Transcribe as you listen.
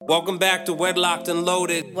Welcome back to Wedlocked and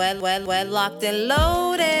Loaded. Wedlocked and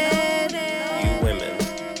loaded. You women.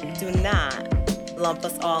 Do not lump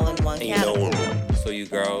us all in one category. So you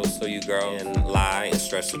girls, and lie and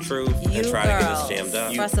stretch the truth You and try girls, to get us jammed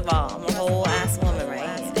up. First of all, I'm a whole ass woman,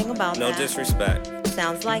 right? Think about No that. disrespect.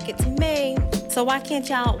 Sounds like it to me. So why can't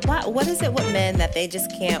y'all, what is it with men that they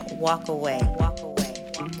just can't walk away?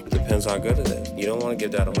 Depends how good it is. You don't want to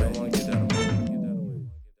give that away.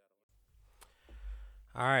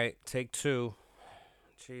 All right, take two.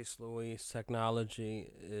 Jeez Louise,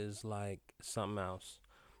 technology is like something else.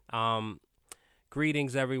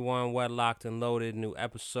 Greetings, everyone. Wedlocked and Loaded, new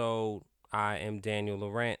episode. I am Daniel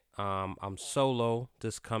Laurent. I'm solo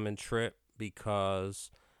this coming trip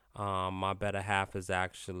because my better half is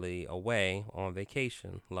actually away on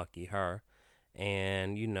vacation. Lucky her.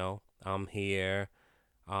 And, I'm here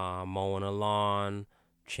mowing a lawn,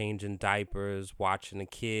 changing diapers, watching the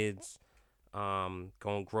kids,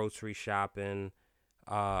 going grocery shopping,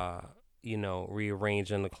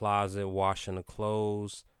 rearranging the closet, washing the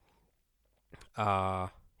clothes,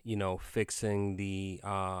 fixing the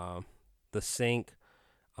sink,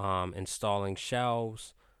 installing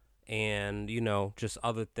shelves, and, just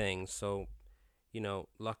other things. So,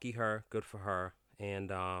 lucky her, good for her.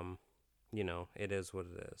 And, it is what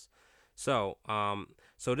it is.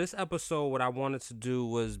 So this episode, what I wanted to do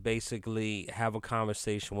was basically have a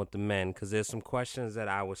conversation with the men, because there's some questions that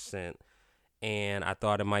I was sent, and I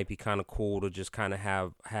thought it might be kind of cool to just kind of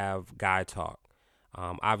have guy talk.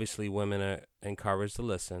 Obviously, women are encouraged to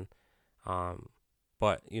listen,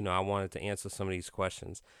 but I wanted to answer some of these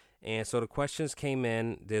questions. And so the questions came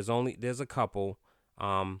in. There's a couple,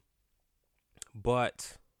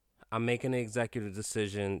 but I'm making an executive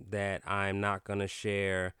decision that I'm not going to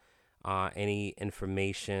share any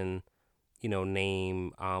information,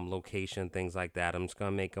 name, location, things like that. I'm just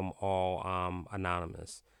going to make them all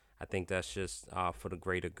anonymous. I think that's just for the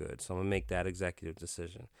greater good. So I'm going to make that executive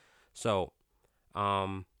decision. So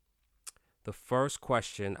the first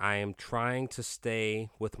question, I am trying to stay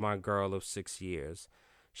with my girl of 6 years.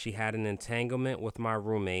 She had an entanglement with my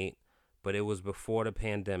roommate, but it was before the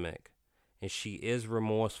pandemic. And she is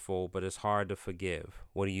remorseful, but it's hard to forgive.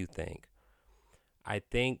 What do you think? I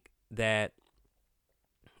think that,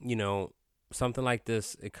 something like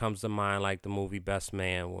this, it comes to mind like the movie Best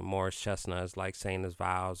Man, when Morris Chestnut is like saying his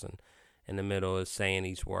vows and in the middle is saying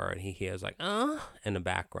each word. He hears like, in the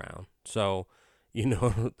background. So,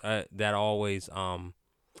 that always,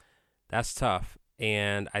 that's tough.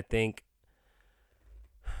 And I think,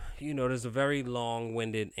 there's a very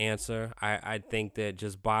long-winded answer. I think that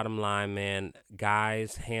just bottom line, man,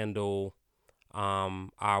 guys handle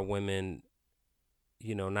our women,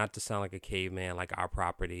 not to sound like a caveman, like our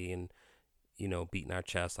property and, beating our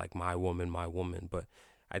chest like my woman. But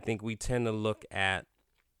I think we tend to look at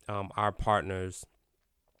our partners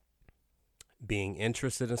being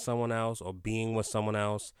interested in someone else or being with someone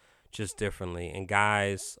else just differently. And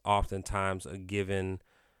guys oftentimes are given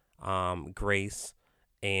grace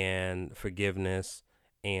and forgiveness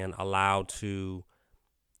and allowed to,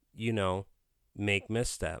 make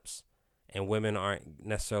missteps. And women aren't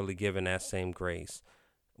necessarily given that same grace.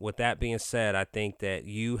 With that being said, I think that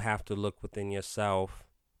you have to look within yourself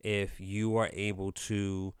if you are able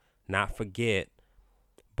to not forget,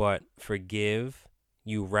 but forgive.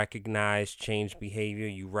 You recognize change behavior.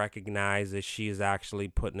 You recognize that she is actually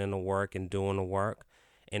putting in the work and doing the work.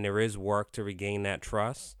 And there is work to regain that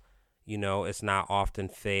trust. It's not often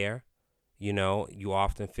fair. You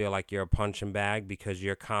often feel like you're a punching bag because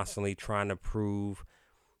you're constantly trying to prove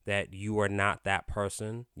that you are not that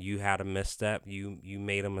person. You had a misstep. You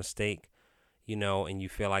made a mistake, and you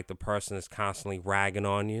feel like the person is constantly ragging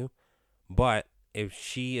on you. But if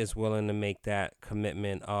she is willing to make that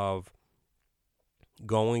commitment of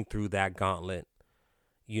going through that gauntlet,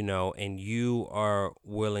 and you are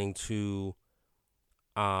willing to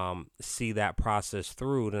see that process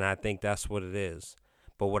through, then I think that's what it is.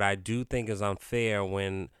 But what I do think is unfair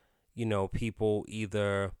when, people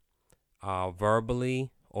either verbally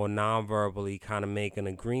or non-verbally kind of make an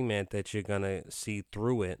agreement that you're going to see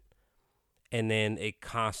through it, and then it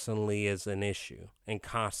constantly is an issue and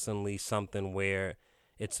constantly something where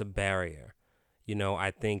it's a barrier.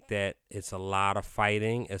 I think that it's a lot of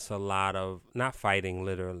fighting. It's a lot of, not fighting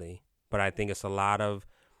literally, but I think it's a lot of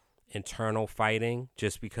internal fighting.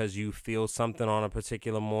 Just because you feel something on a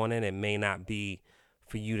particular morning, it may not be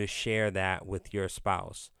for you to share that with your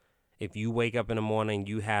spouse. If you wake up in the morning,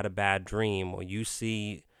 you had a bad dream, or you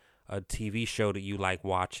see a TV show that you like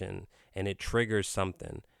watching and it triggers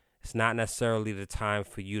something, it's not necessarily the time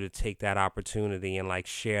for you to take that opportunity and like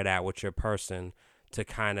share that with your person to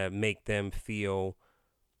kind of make them feel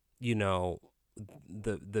you know,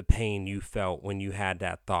 the pain you felt when you had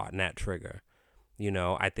that thought and that trigger.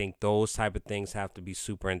 I think those type of things have to be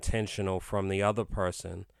super intentional from the other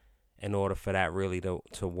person in order for that really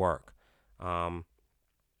to work. Um,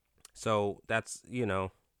 so that's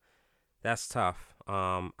tough.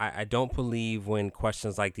 I don't believe when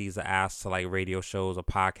questions like these are asked to like radio shows or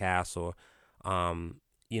podcasts or, um,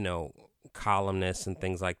 you know, columnists and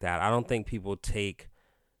things like that. I don't think people take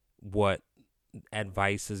what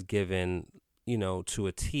advice is given, to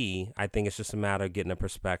a T. I think it's just a matter of getting a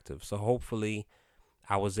perspective. So hopefully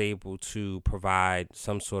I was able to provide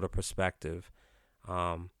some sort of perspective,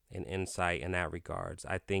 and insight in that regards.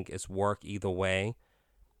 I think it's work either way.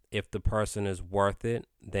 If the person is worth it,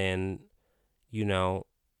 then, you know,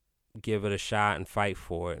 give it a shot and fight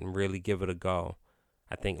for it and really give it a go.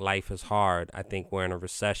 I think life is hard. I think we're in a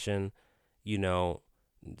recession. There's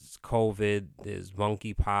COVID, there's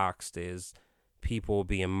monkeypox, there's people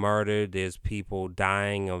being murdered, there's people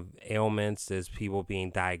dying of ailments, there's people being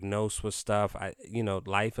diagnosed with stuff.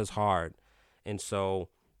 Life is hard. And so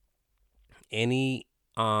any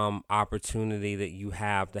opportunity that you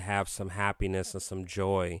have to have some happiness and some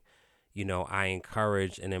joy, I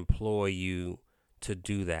encourage and implore you to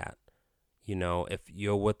do that. If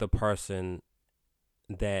you're with a person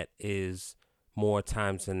that is more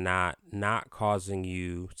times than not causing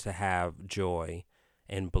you to have joy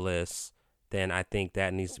and bliss, then I think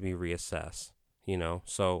that needs to be reassessed.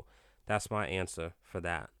 So that's my answer for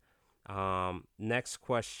that. Next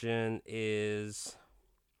question is,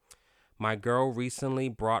 my girl recently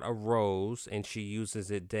brought a rose and she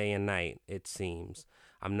uses it day and night, it seems.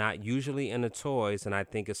 I'm not usually into toys and I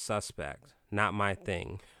think it's suspect. Not my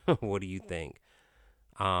thing. What do you think?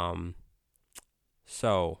 Um,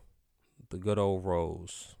 so the good old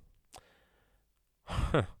rose.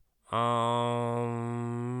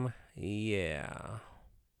 Yeah.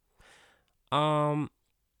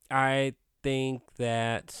 I think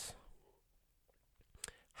that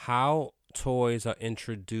how toys are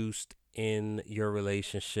introduced in your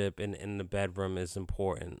relationship and in the bedroom is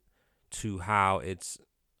important to how it's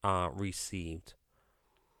received,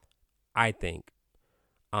 I think.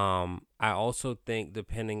 I also think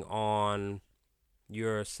depending on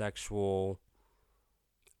your sexual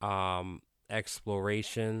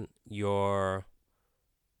exploration, your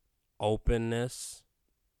openness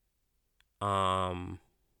um,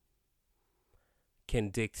 can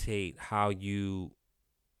dictate how you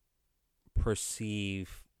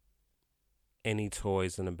perceive any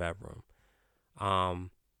toys in the bedroom.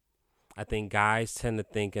 I think guys tend to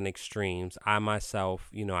think in extremes. I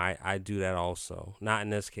myself, I do that also. Not in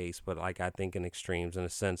this case, but like I think in extremes in the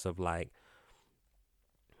sense of like,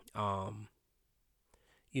 um,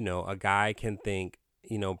 a guy can think,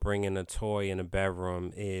 bringing a toy in a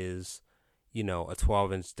bedroom is, a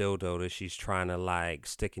 12-inch dildo that she's trying to like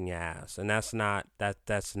stick in your ass, and that's not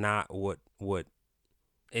what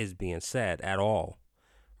is being said at all,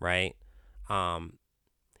 right? Um,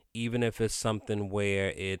 Even if it's something where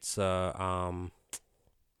it's a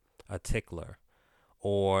tickler,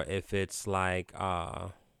 or if it's like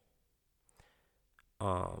the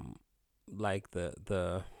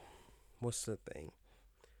what's the thing,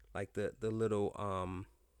 like the little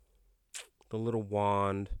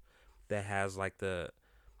wand that has like the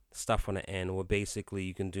stuff on the end where basically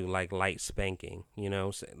you can do like light spanking,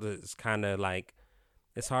 so it's kind of like,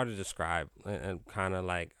 it's hard to describe, and kind of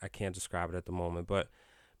like I can't describe it at the moment, but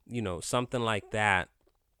something like that,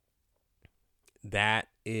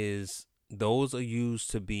 those are used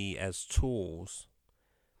to be as tools,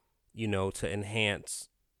 to enhance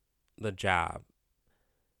the job.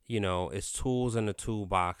 It's tools in the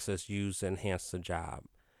toolbox that's used to enhance the job.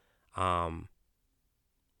 Um,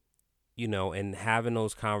 and having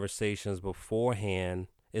those conversations beforehand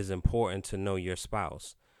is important to know your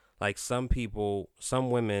spouse. Like some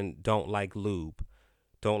women don't like lube,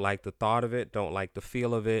 don't like the thought of it, don't like the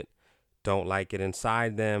feel of it, don't like it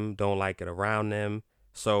inside them, don't like it around them.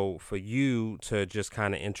 So for you to just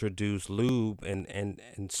kind of introduce lube and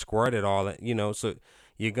squirt it all, so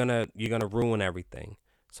you're gonna ruin everything.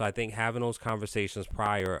 So I think having those conversations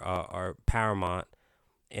prior are paramount,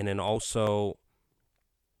 and then also,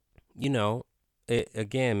 it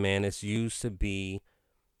again, man, it's used to be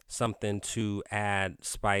something to add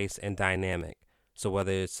spice and dynamic. So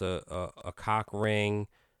whether it's a cock ring,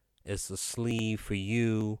 it's a sleeve for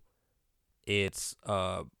you, it's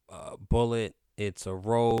a bullet, it's a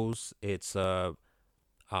rose, it's a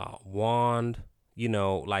wand,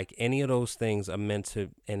 like any of those things are meant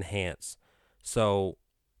to enhance. So,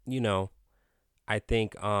 you know, I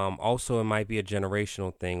think also it might be a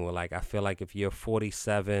generational thing where like I feel like if you're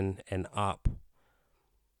 47 and up,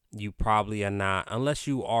 you probably are not, unless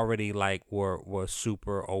you already like were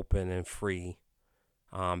super open and free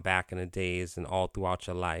back in the days and all throughout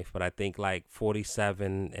your life. But I think like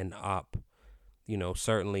 47 and up,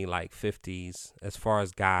 certainly like 50s, as far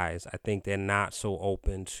as guys, I think they're not so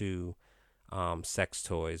open to sex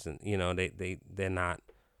toys, and they're not,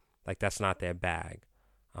 like, that's not their bag.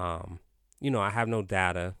 Um, I have no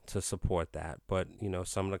data to support that, but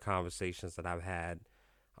some of the conversations that I've had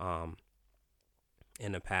um,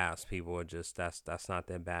 in the past, people are just, that's not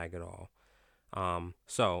their bag at all.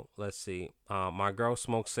 So let's see. My girl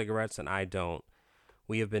smokes cigarettes and I don't.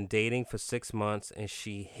 We have been dating for 6 months and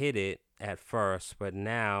she hid it at first, but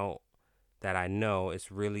now that I know,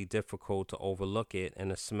 it's really difficult to overlook it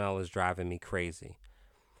and the smell is driving me crazy.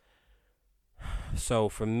 So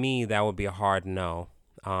for me, that would be a hard no.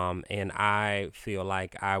 And I feel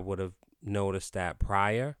like I would have noticed that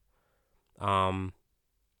prior. Um,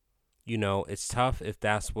 it's tough if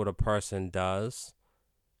that's what a person does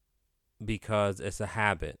because it's a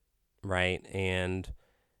habit, right? And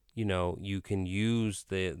you can use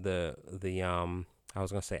the I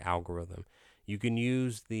was gonna say algorithm. You can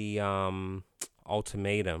use the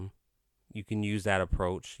ultimatum. You can use that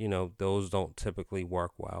approach. Those don't typically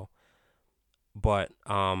work well. But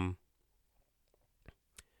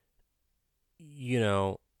you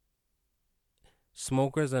know,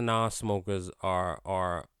 smokers and non-smokers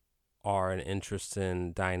are an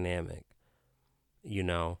interesting dynamic. You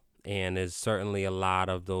know, and there's certainly a lot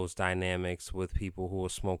of those dynamics with people who are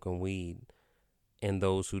smoking weed and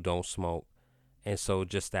those who don't smoke. And so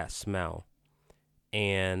just that smell.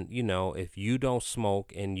 And, if you don't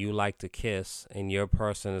smoke and you like to kiss and your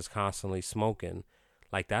person is constantly smoking,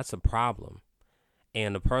 like, that's a problem.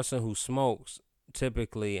 And the person who smokes,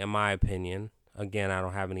 typically, in my opinion, again, I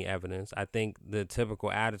don't have any evidence. I think the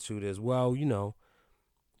typical attitude is, well,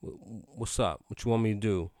 what's up? What you want me to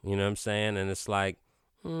do? You know what I'm saying? And it's like,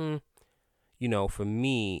 for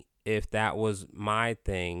me, if that was my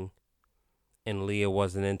thing and Leah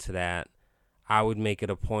wasn't into that, I would make it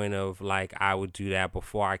a point of, like, I would do that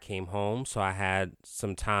before I came home so I had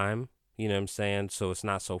some time, you know what I'm saying? So it's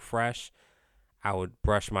not so fresh. I would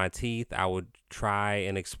brush my teeth. I would try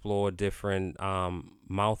and explore different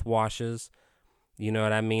mouthwashes, you know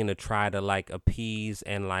what I mean, to try to, like, appease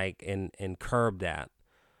and, like, and curb that.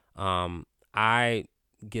 I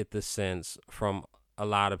get the sense from a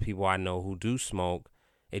lot of people I know who do smoke,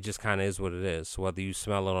 it just kind of is what it is. Whether you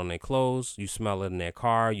smell it on their clothes, you smell it in their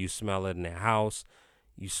car, you smell it in their house,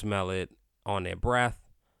 you smell it on their breath,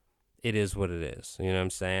 it is what it is. You know what I'm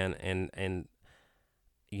saying? And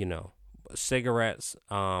you know, cigarettes,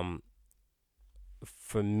 for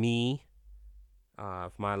me,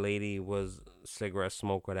 if my lady was a cigarette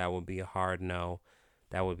smoker, that would be a hard no.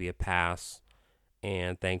 That would be a pass.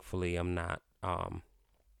 And thankfully, I'm not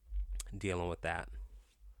dealing with that.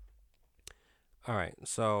 All right,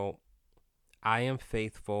 so I am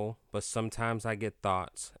faithful, but sometimes I get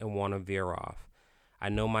thoughts and want to veer off. I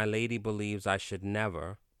know my lady believes I should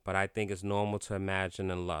never, but I think it's normal to imagine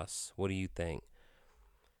and lust. What do you think?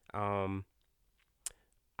 Um,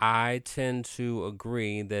 I tend to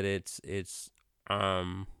agree that it's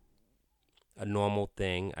um a normal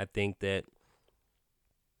thing. I think that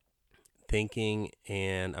thinking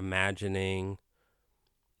and imagining,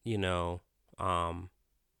 you know, um,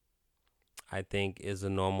 I think is a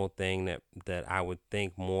normal thing that I would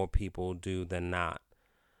think more people do than not.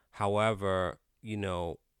 However,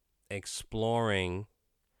 exploring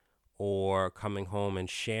or coming home and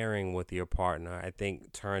sharing with your partner, I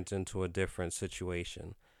think turns into a different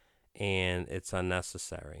situation and it's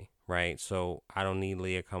unnecessary, right? So I don't need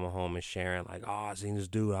Leah coming home and sharing like, oh, I seen this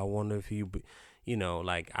dude. I wonder if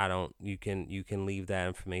like, I don't. You can leave that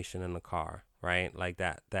information in the car, right? Like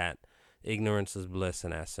that ignorance is bliss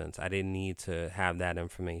in that sense. I didn't need to have that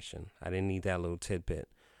information. I didn't need that little tidbit.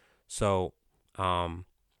 So, and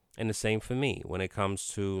the same for me when it comes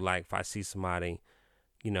to, like, if I see somebody,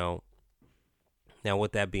 you know. Now,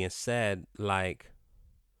 with that being said, like,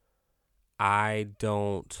 I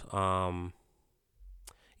don't, some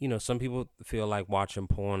people feel like watching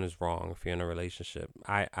porn is wrong if you're in a relationship.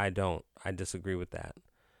 I don't. I disagree with that.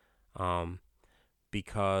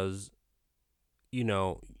 Because, you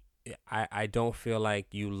know, I don't feel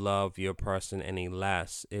like you love your person any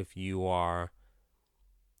less if you are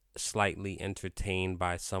slightly entertained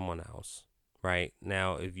by someone else, right?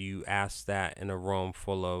 Now, if you ask that in a room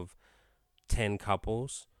full of 10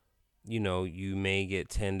 couples, you may get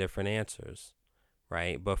 10 different answers,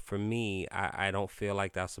 right? But for me, I don't feel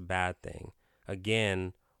like that's a bad thing.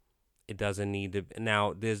 Again, it doesn't need to.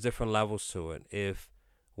 Now, there's different levels to it. If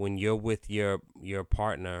when you're with your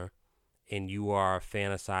partner, and you are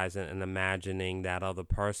fantasizing and imagining that other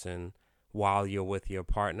person while you're with your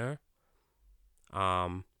partner,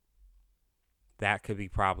 that could be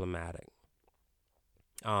problematic.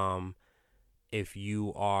 If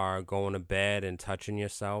you are going to bed and touching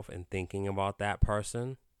yourself and thinking about that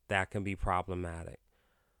person, that can be problematic.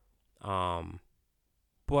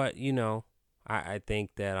 But I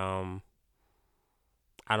think that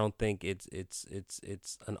I don't think it's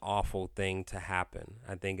an awful thing to happen.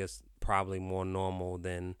 I think it's probably more normal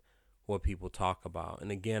than what people talk about.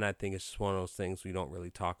 And again, I think it's just one of those things we don't really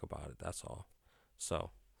talk about it. That's all.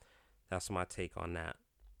 So that's my take on that.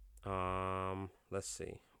 Let's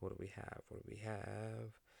see. What do we have?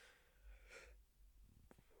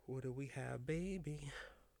 What do we have, baby?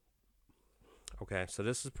 Okay, so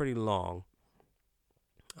this is pretty long.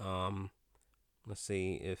 Let's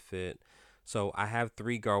see if it... So I have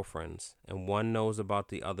 3 girlfriends, and one knows about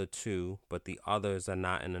the other 2, but the others are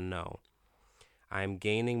not in the know. I am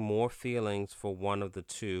gaining more feelings for one of the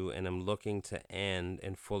 2 and am looking to end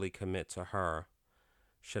and fully commit to her.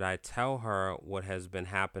 Should I tell her what has been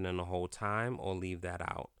happening the whole time or leave that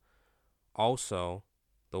out? Also,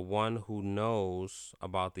 the one who knows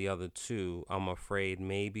about the other 2, I'm afraid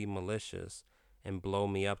may be malicious and blow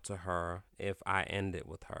me up to her if I end it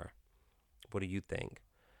with her. What do you think?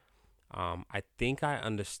 I think I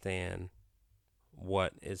understand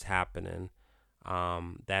what is happening.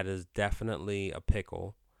 That is definitely a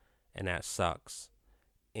pickle, and that sucks.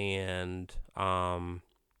 And I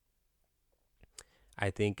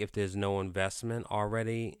think if there's no investment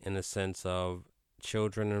already in the sense of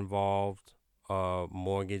children involved,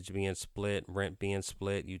 mortgage being split, rent being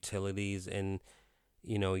split, utilities in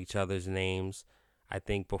each other's names, I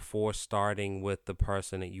think before starting with the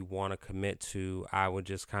person that you want to commit to, I would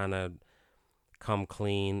just kind of come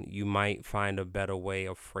clean. You might find a better way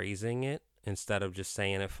of phrasing it instead of just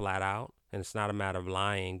saying it flat out. And it's not a matter of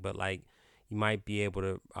lying, but like you might be able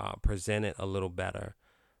to present it a little better,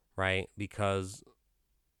 right? Because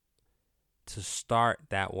to start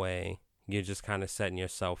that way, you're just kind of setting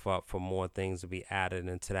yourself up for more things to be added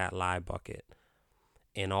into that lie bucket.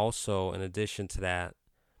 And also, in addition to that,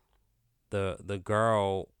 the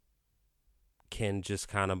girl can just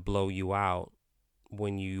kind of blow you out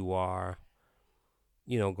when you are,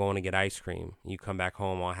 going to get ice cream. You come back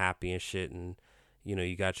home all happy and shit, and,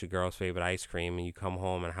 you got your girl's favorite ice cream, and you come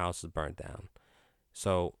home and the house is burnt down.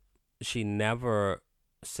 So she never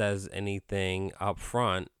says anything up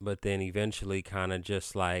front, but then eventually kind of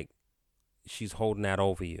just like she's holding that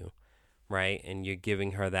over you, right? And you're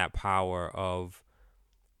giving her that power of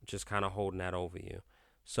just kind of holding that over you.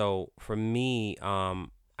 So for me,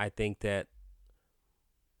 I think that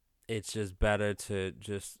it's just better to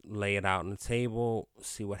just lay it out on the table,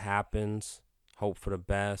 see what happens, hope for the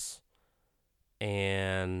best,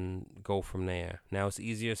 and go from there. Now, it's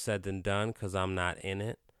easier said than done because I'm not in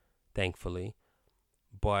it, thankfully.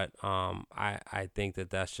 But I think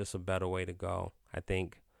that that's just a better way to go. I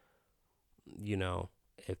think,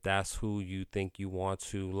 if that's who you think you want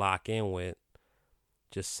to lock in with,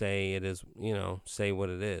 just say it is, say what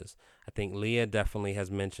it is. I think Leah definitely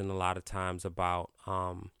has mentioned a lot of times about,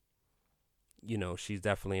 she's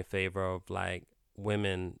definitely in favor of like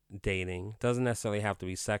women dating. Doesn't necessarily have to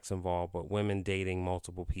be sex involved, but women dating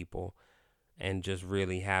multiple people and just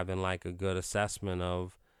really having like a good assessment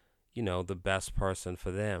of, the best person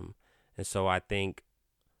for them. And so I think,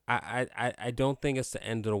 I don't think it's the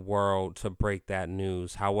end of the world to break that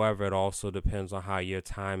news. However, it also depends on how your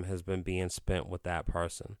time has been being spent with that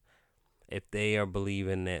person. If they are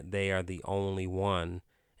believing that they are the only one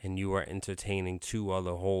and you are entertaining 2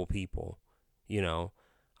 other whole people,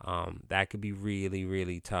 that could be really,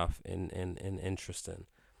 really tough and interesting.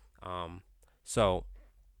 So,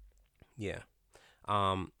 yeah.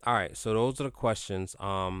 All right. So those are the questions.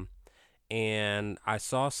 And I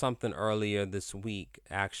saw something earlier this week,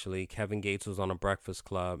 actually. Kevin Gates was on a Breakfast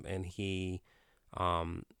Club, and he,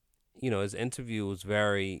 his interview was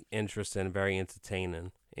very interesting, very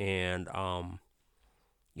entertaining. And,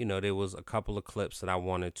 there was a couple of clips that I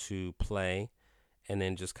wanted to play and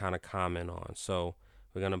then just kind of comment on. So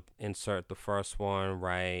we're going to insert the first one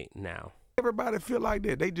right now. Everybody feel like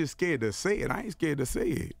that. They just scared to say it. I ain't scared to say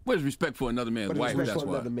it. What is respect for another man's wife? That's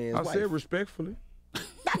why. I said respectfully.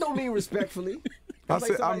 I don't mean respectfully. I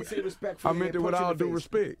meant it with all due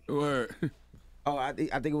respect. Word. Oh, I think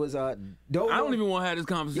it was I don't even want to have this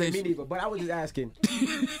conversation. Yeah, me neither. But I was just asking.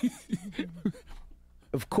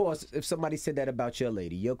 Of course, if somebody said that about your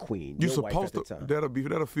lady, your queen, you your supposed wife at to. the time.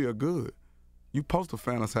 That'll feel good. You supposed to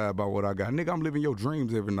fantasize about what I got, nigga. I'm living your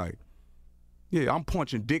dreams every night. Yeah, I'm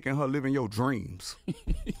punching dick in her living your dreams.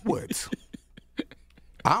 What?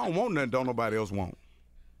 I don't want nothing don't nobody else want.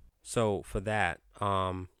 So for that,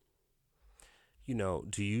 you know,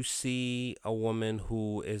 do you see a woman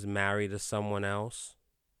who is married to someone else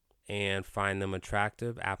and find them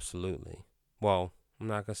attractive? Absolutely. Well, I'm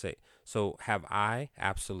not gonna say. So have I?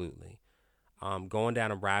 Absolutely. Going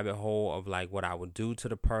down a rabbit hole of like what I would do to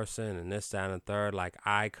the person and this, that, and the third, like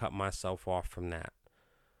I cut myself off from that.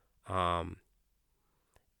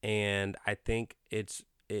 And I think it's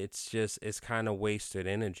kind of wasted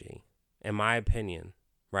energy, in my opinion,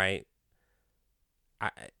 right?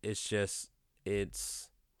 It's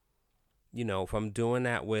you know, if I'm doing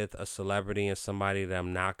that with a celebrity and somebody that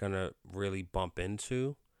I'm not gonna really bump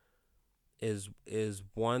into, is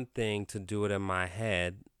one thing to do it in my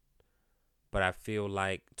head, but I feel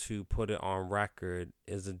like to put it on record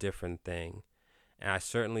is a different thing. And I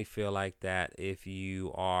certainly feel like that if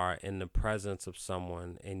you are in the presence of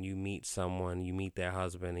someone and you meet someone, you meet their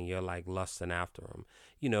husband and you're like lusting after them.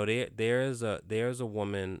 You know, there's a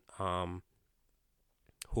woman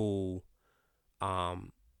who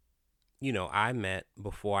you know, I met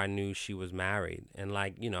before I knew she was married, and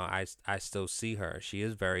like, you know, I still see her. She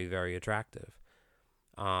is very, very attractive.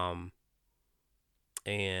 And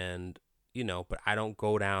you know, but I don't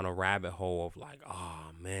go down a rabbit hole of like,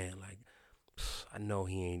 oh man, like I know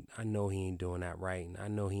he ain't doing that right, and I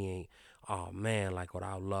know he ain't, oh man, like what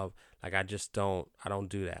I love, like I don't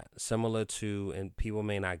do that. Similar to, and people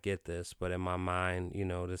may not get this, but in my mind, you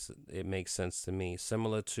know, it makes sense to me.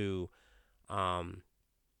 Similar to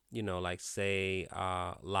you know, like say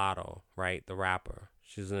Lotto, right, the rapper.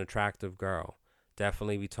 She's an attractive girl.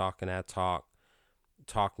 Definitely be talking that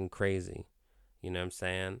talking crazy. You know what I'm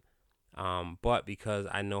saying? But because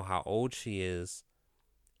I know how old she is,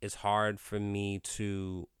 it's hard for me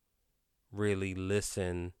to really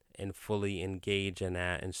listen and fully engage in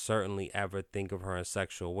that, and certainly ever think of her in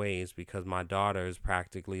sexual ways, because my daughter is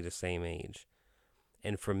practically the same age.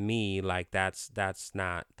 And for me, like that's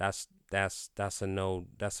a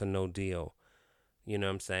no deal. You know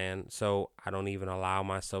what I'm saying? So I don't even allow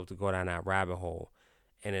myself to go down that rabbit hole.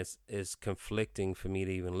 And it's conflicting for me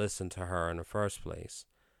to even listen to her in the first place.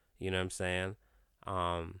 You know what I'm saying?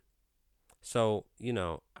 So, you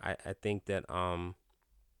know, I think that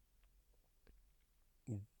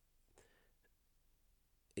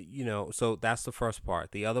you know, so that's the first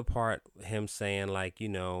part. The other part, him saying like, you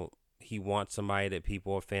know, he wants somebody that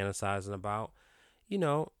people are fantasizing about. You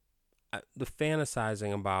know, the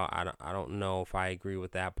fantasizing about, I don't know if I agree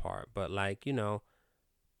with that part, but like, you know,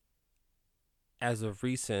 as of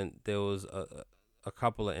recent, there was a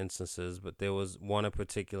couple of instances, but there was one in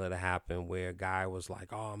particular that happened where a guy was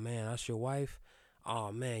like, oh man, that's your wife?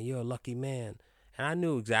 Oh man, you're a lucky man. And I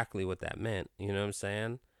knew exactly what that meant. You know what I'm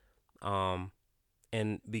saying?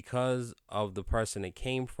 And because of the person it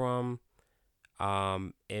came from,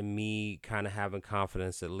 and me kind of having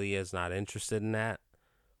confidence that Leah's not interested in that,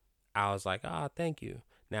 I was like, thank you.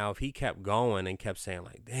 Now, if he kept going and kept saying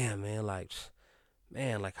like, damn, man, like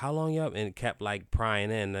how long you up? And kept like prying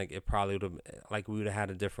in, like it probably would have, like we would have had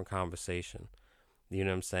a different conversation. You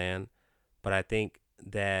know what I'm saying? But I think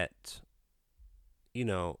that, you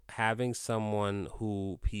know, having someone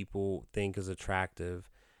who people think is attractive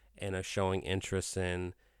and are showing interest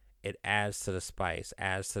in, it adds to the spice,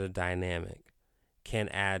 adds to the dynamic, can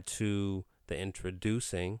add to the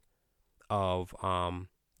introducing of,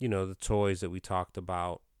 you know, the toys that we talked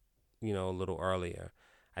about, you know, a little earlier.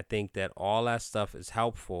 I think that all that stuff is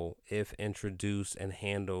helpful if introduced and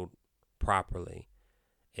handled properly.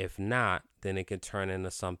 If not, then it can turn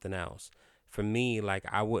into something else. For me, like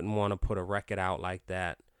I wouldn't want to put a record out like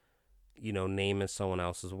that, you know, naming someone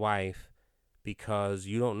else's wife, because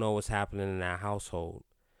you don't know what's happening in that household.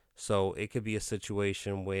 So it could be a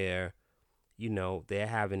situation where, you know, they're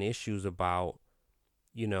having issues about,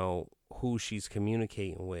 you know, who she's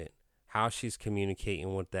communicating with, how she's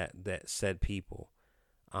communicating with that said people,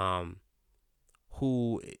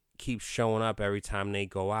 who keeps showing up every time they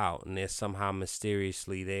go out and they're somehow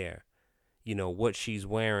mysteriously there. You know, what she's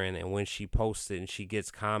wearing, and when she posts it and she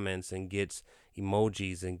gets comments and gets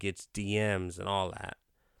emojis and gets DMs and all that.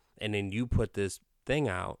 And then you put this thing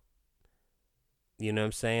out, you know what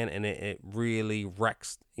I'm saying? And it really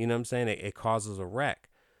wrecks, you know what I'm saying? It causes a wreck.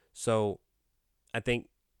 So I think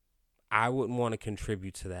I wouldn't want to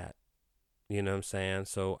contribute to that. You know what I'm saying?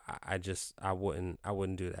 So I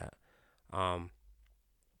wouldn't do that.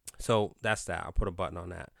 So that's that. I'll put a button on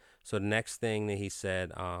that. So the next thing that he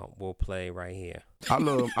said, we'll play right here. I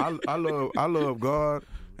love God,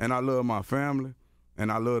 and I love my family,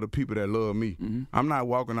 and I love the people that love me. Mm-hmm. I'm not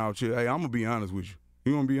walking out here. Hey, I'm gonna be honest with you.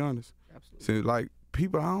 You gonna be honest? Absolutely. So, like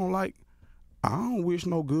people I don't like, I don't wish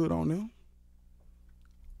no good on them.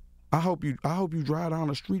 I hope you drive down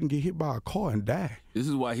the street and get hit by a car and die. This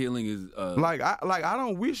is why healing is I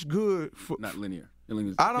don't wish good for not linear. Healing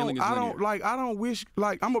is I linear. don't wish,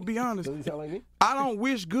 like, I'm gonna be honest. Does he sound like me? I don't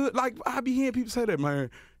wish good. Like, I be hearing people say that, man,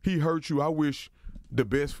 he hurt you. I wish the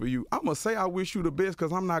best for you. I'm gonna say I wish you the best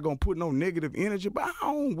because I'm not gonna put no negative energy, but I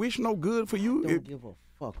don't wish no good for you. Don't give a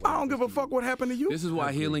fuck. I don't give a fuck what happened to you. This is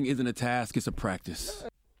why healing isn't a task, it's a practice.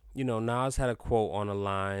 You know, Nas had a quote on the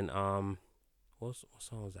line. What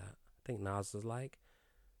song was that? I think Nas is like,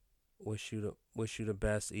 wish you the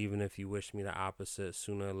best, even if you wish me the opposite.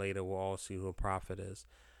 Sooner or later, we'll all see who a prophet is.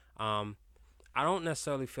 I don't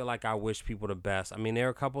necessarily feel like I wish people the best. I mean, there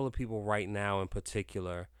are a couple of people right now in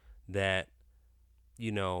particular that,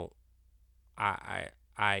 you know, I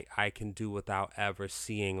can do without ever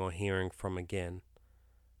seeing or hearing from again.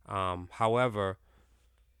 However,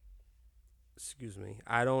 excuse me,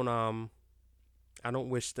 I don't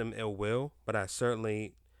wish them ill will, but I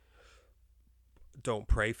certainly don't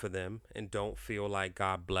pray for them and don't feel like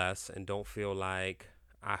God bless and don't feel like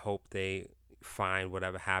I hope they find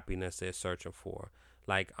whatever happiness they're searching for.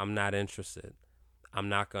 Like, I'm not interested. I'm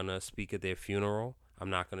not going to speak at their funeral.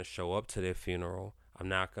 I'm not going to show up to their funeral. I'm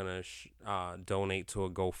not going to donate to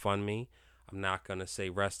a GoFundMe. I'm not going to say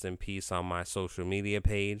rest in peace on my social media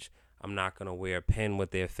page. I'm not going to wear a pin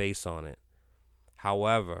with their face on it.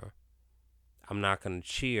 However, I'm not going to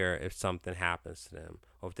cheer if something happens to them.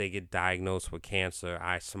 Or if they get diagnosed with cancer,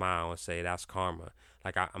 I smile and say that's karma.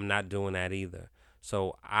 Like, I'm not doing that either.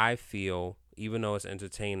 So I feel, even though it's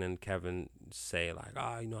entertaining, Kevin say like,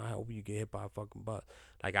 you know, I hope you get hit by a fucking bus.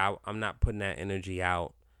 Like, I'm not putting that energy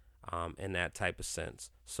out in that type of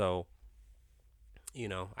sense. So, you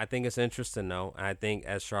know, I think it's interesting though. And I think,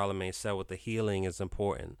 as Charlamagne said, what the healing is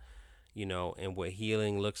important. You know, and what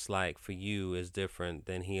healing looks like for you is different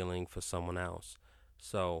than healing for someone else.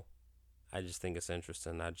 So I just think it's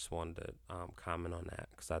interesting. I just wanted to comment on that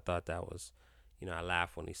because I thought that was, you know, I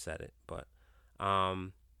laughed when he said it. But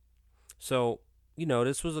so, you know,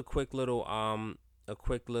 this was a quick little,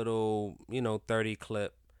 you know, 30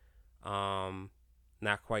 clip.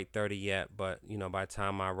 Not quite 30 yet, but, you know, by the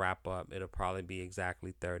time I wrap up, it'll probably be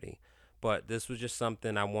exactly 30. But this was just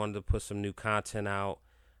something I wanted to put some new content out.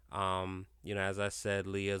 You know, as I said,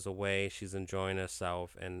 Leah's away. She's enjoying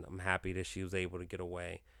herself, and I'm happy that she was able to get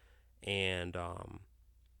away. And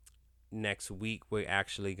next week, we're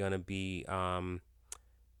actually going to be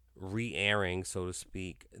re-airing, so to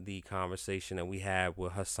speak, the conversation that we had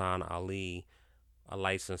with Hassan Ali, a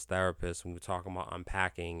licensed therapist. We were talking about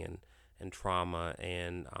unpacking and trauma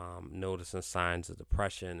and noticing signs of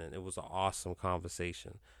depression, and it was an awesome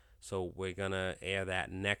conversation. So we're gonna air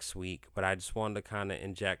that next week, but I just wanted to kind of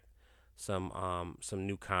inject some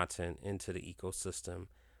new content into the ecosystem,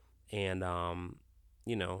 and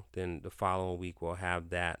you know, then the following week we'll have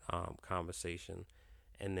that conversation,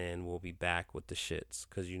 and then we'll be back with the shits,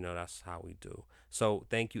 because you know that's how we do. So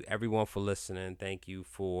thank you everyone for listening. Thank you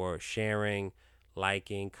for sharing,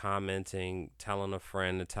 liking, commenting, telling a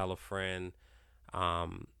friend to tell a friend.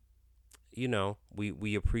 You know,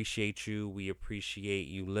 we appreciate you. We appreciate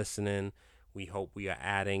you listening. We hope we are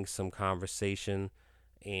adding some conversation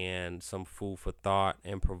and some food for thought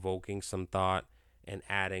and provoking some thought and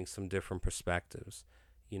adding some different perspectives.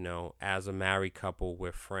 You know, as a married couple,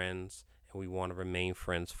 we're friends and we want to remain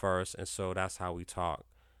friends first. And so that's how we talk.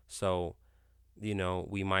 So, you know,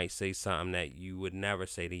 we might say something that you would never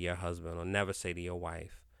say to your husband or never say to your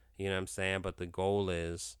wife. You know what I'm saying? But the goal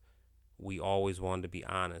is, we always wanted to be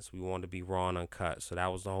honest. We wanted to be raw and uncut. So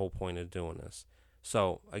that was the whole point of doing this.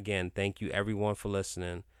 So, again, thank you everyone for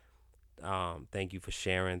listening. Thank you for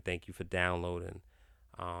sharing. Thank you for downloading.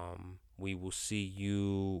 We will see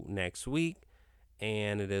you next week.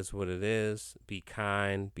 And it is what it is. Be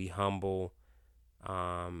kind. Be humble.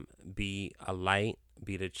 Be a light.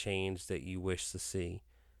 Be the change that you wish to see.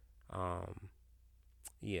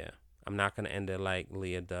 Yeah. I'm not going to end it like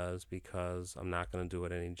Leah does, because I'm not going to do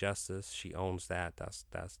it any justice. She owns that.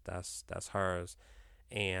 That's hers.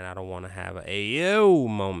 And I don't want to have a "ayo"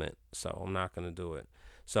 moment. So I'm not going to do it.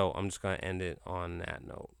 So I'm just going to end it on that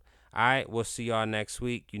note. All right. We'll see y'all next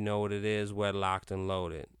week. You know what it is. WEDLocked and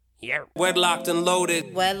loaded. Yeah. WEDLocked and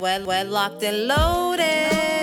loaded. Wedlocked and loaded.